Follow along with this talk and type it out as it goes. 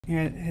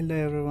Yeah, hello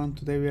everyone.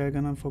 Today we are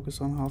gonna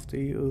focus on how to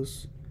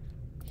use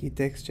heat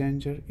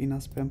exchanger in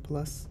Aspen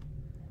Plus.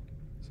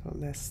 So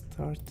let's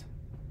start.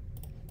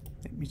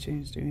 Let me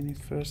change the unit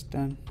first.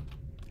 Then,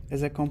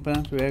 as a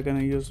component, we are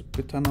gonna use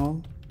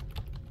butanol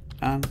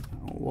and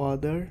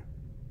water.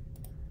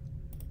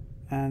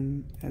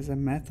 And as a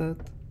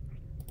method,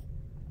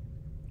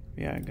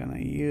 we are gonna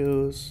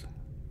use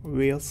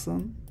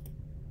Wilson.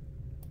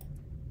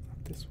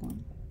 Not this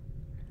one.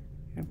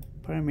 Yeah,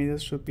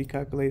 parameters should be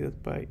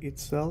calculated by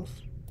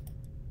itself.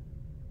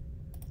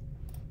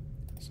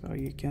 So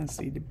you can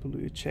see the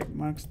blue check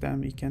marks,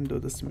 then we can do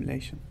the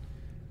simulation.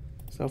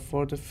 So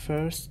for the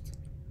first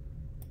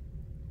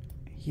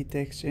heat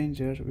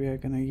exchanger, we are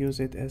gonna use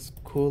it as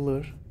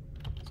cooler.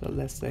 So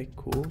let's say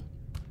cool.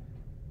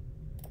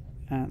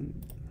 And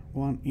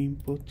one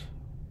input,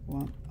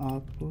 one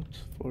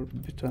output for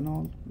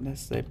butanol.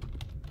 Let's say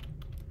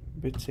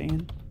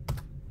butane.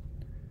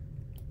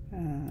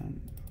 And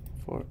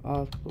for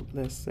output,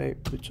 let's say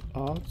but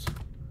out.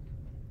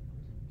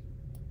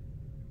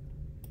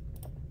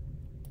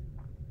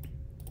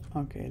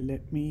 Okay,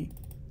 let me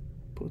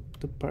put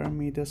the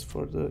parameters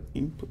for the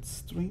input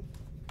stream.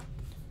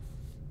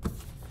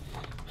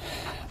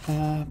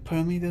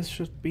 Parameters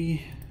should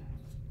be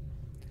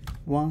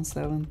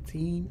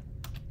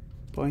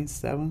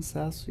 117.7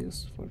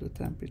 Celsius for the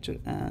temperature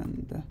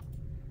and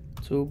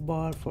 2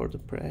 bar for the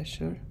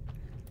pressure.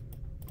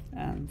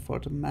 And for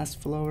the mass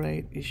flow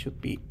rate, it should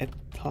be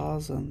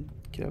 1000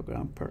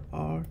 kilogram per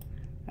hour,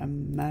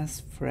 and mass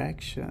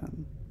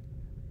fraction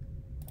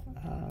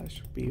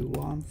should be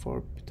 1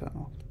 for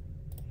butanol.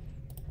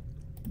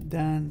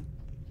 Then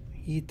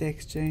heat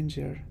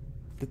exchanger,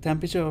 the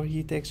temperature of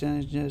heat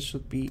exchanger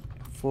should be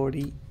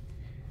 40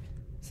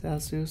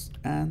 Celsius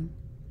and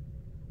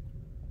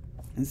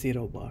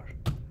 0 bar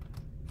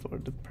for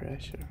the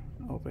pressure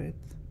of it.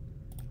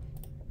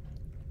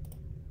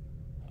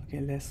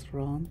 Okay, let's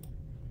run.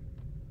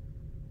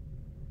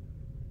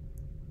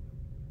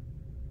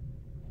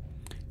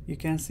 You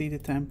can see the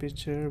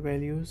temperature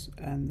values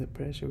and the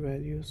pressure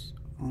values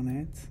on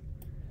it.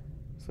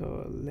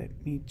 So let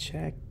me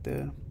check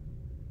the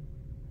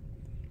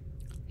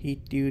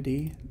heat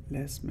duty.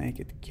 Let's make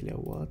it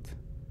kilowatt.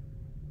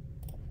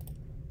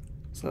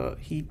 So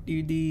heat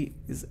duty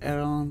is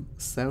around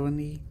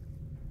 70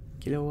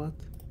 kilowatt.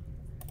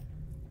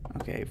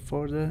 Okay,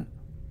 for the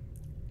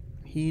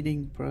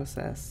heating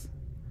process,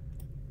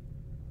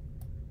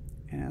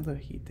 another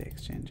heat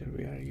exchanger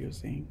we are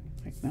using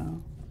right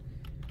now.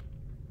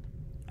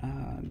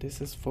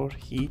 This is for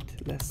heat,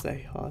 let's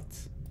say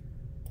hot.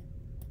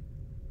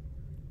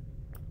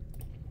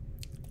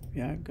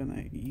 We are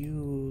gonna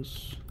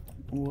use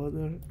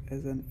water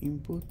as an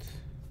input.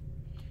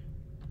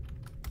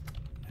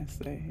 Let's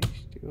say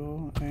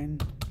H2O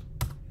and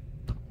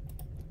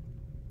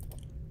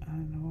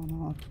one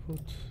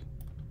output.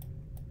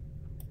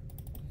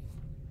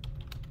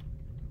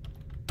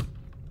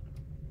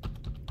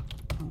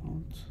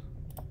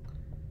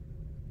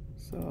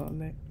 So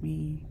let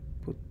me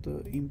put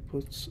the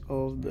inputs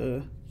of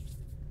the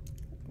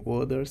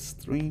water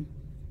stream.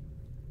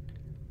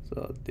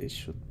 So this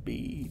should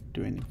be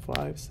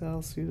 25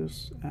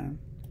 Celsius and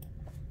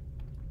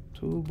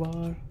 2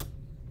 bar,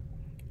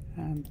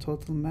 and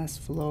total mass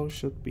flow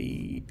should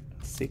be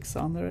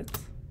 600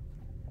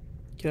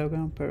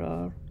 kilogram per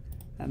hour,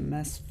 and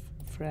mass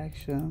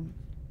fraction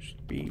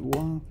should be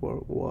 1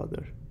 for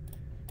water.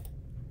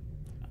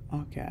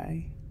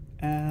 Okay,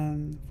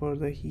 and for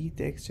the heat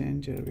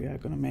exchanger, we are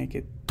gonna make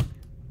it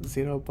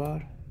 0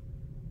 bar.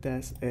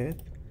 That's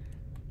it.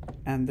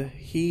 And the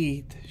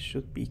heat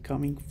should be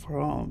coming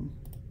from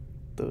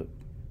the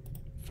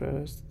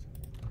first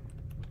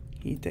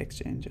heat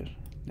exchanger.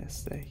 Let's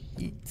say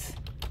heat.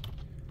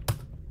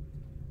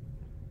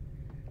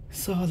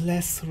 So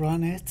let's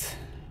run it.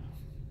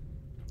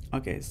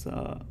 Okay,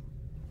 so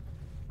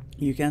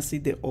you can see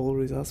the old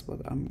results, but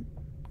I'm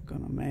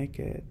gonna make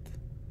it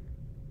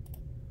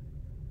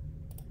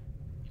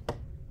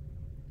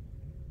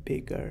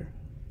bigger.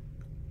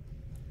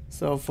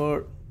 So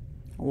for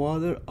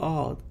water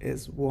out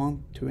is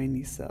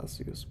 120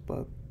 Celsius,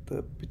 but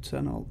the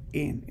butanol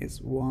in is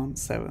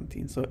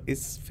 117, so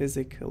it's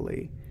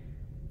physically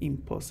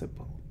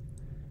impossible.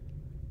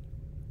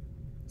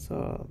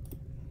 So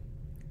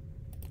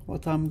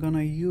what I'm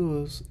gonna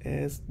use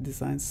is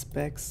design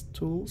specs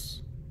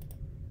tools.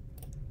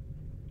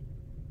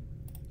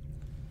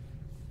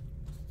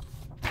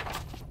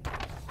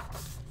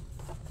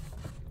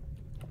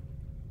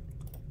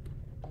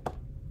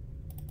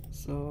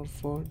 So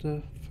for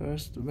the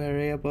first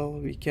variable,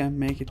 we can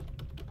make it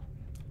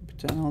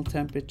butanol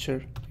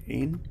temperature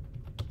in,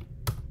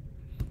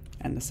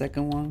 and the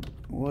second one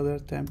water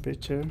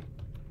temperature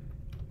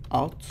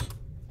out.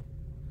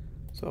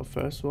 So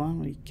first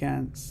one, we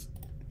can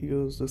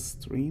use the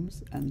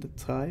streams, and the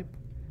type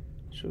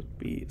should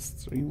be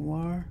stream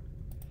var.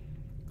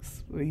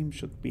 Stream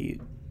should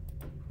be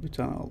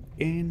butanol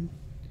in,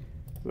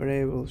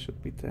 variable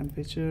should be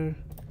temperature,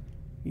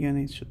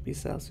 unit should be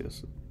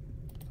Celsius.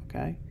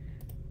 Okay,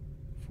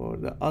 for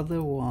the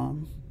other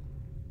one,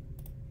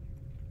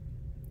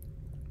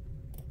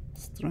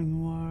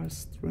 string var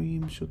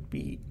stream should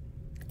be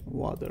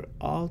water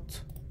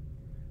out,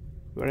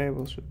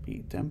 variable should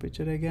be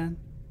temperature again.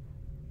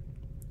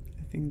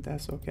 I think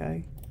that's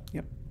okay.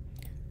 Yep.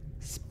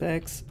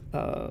 Specs,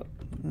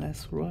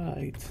 let's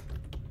write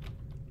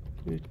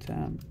clear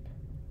temp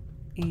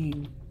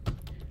in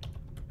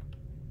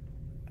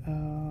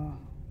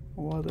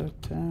water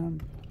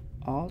temp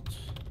out,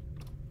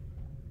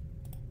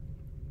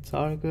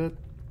 target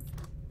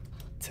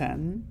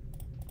 10,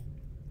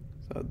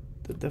 so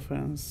the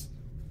difference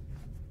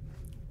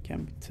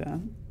can be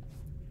 10,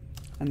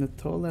 and the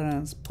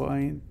tolerance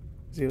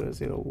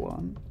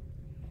 0.001.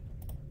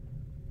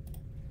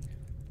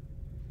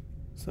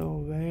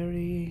 So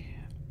very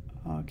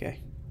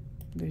okay,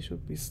 they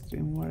should be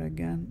stream var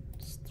again.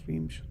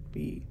 Stream should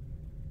be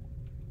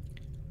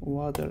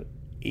water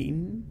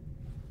in,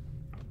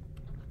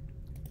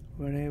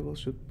 variable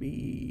should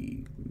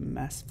be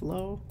mass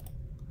flow,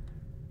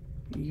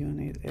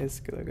 unit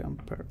is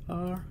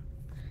kg/h.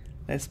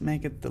 Let's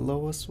make it the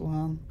lowest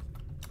one,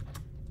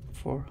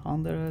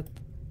 400,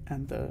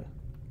 and the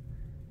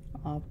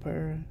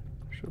upper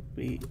should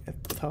be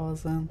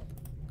 1000.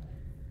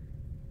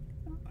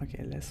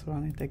 Okay, let's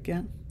run it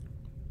again.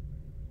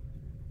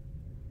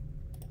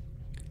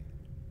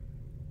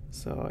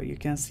 So you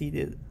can see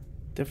the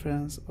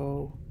difference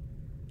of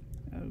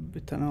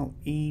butanol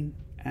in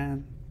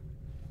and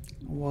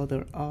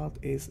water out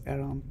is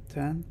around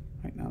 10.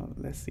 Right now,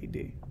 let's see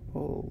the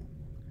whole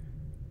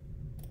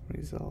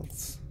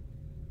results.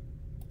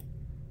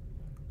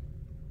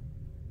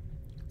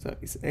 So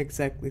it's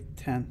exactly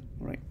 10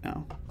 right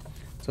now.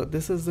 So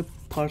this is the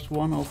part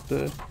 1 of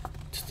the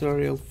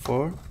tutorial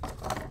 4.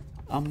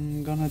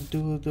 I'm gonna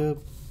do the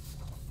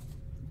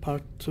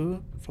part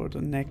 2 for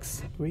the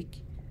next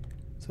week.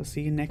 So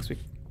see you next week.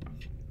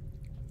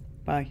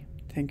 Bye.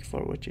 Thank you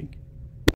for watching.